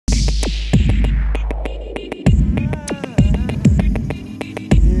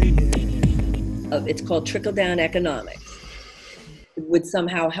it's called trickle-down economics, would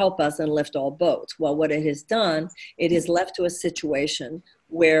somehow help us and lift all boats. Well, what it has done, it has left to a situation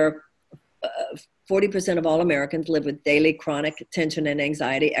where 40% of all Americans live with daily chronic tension and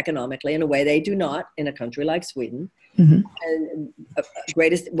anxiety economically in a way they do not in a country like Sweden. Mm-hmm. And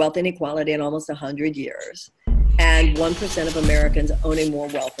greatest wealth inequality in almost 100 years. And 1% of Americans owning more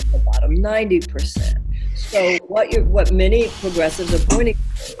wealth at the bottom 90%. So what many progressives are pointing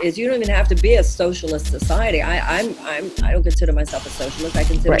to is you don't even have to be a socialist society. I don't consider myself a socialist. I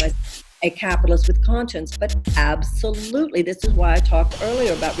consider myself a capitalist with conscience. But absolutely, this is why I talked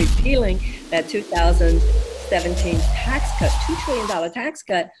earlier about repealing that 2017 tax cut, $2 trillion tax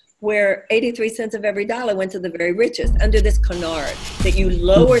cut, where 83 cents of every dollar went to the very richest under this canard that you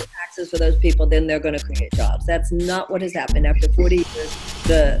lower taxes for those people, then they're going to create jobs. That's not what has happened. After 40 years,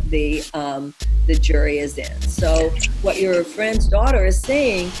 the jury is in. So what your friend's daughter is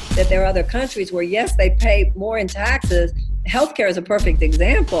saying, that there are other countries where, yes, they pay more in taxes. Healthcare is a perfect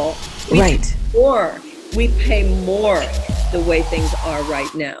example. We pay more the way things are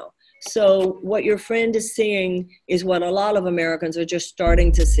right now. So what your friend is seeing is what a lot of Americans are just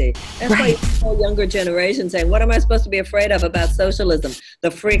starting to see. That's why you see younger generation saying, what am I supposed to be afraid of about socialism? The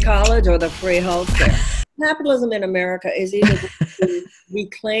free college or the free healthcare? Capitalism in America is either to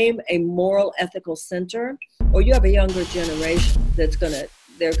reclaim a moral, ethical center, or you have a younger generation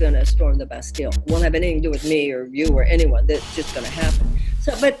they're gonna storm the Bastille. It won't have anything to do with me or you or anyone. That's just gonna happen.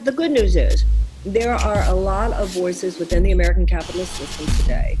 So, but the good news is there are a lot of voices within the American capitalist system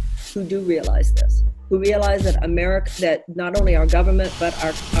today who do realize this, who realize that that not only our government, but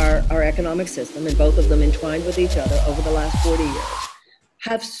our economic system, and both of them entwined with each other over the last 40 years,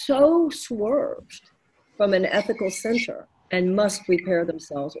 have so swerved from an ethical center and must repair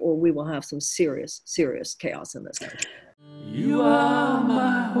themselves, or we will have some serious, serious chaos in this country. You are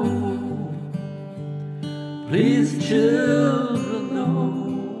my hope. Please, children,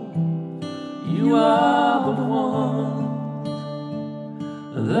 know you are the one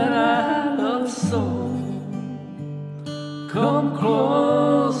that I love so. Come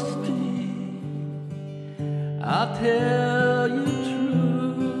close to me, I'll tell you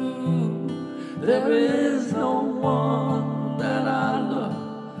true. There is no one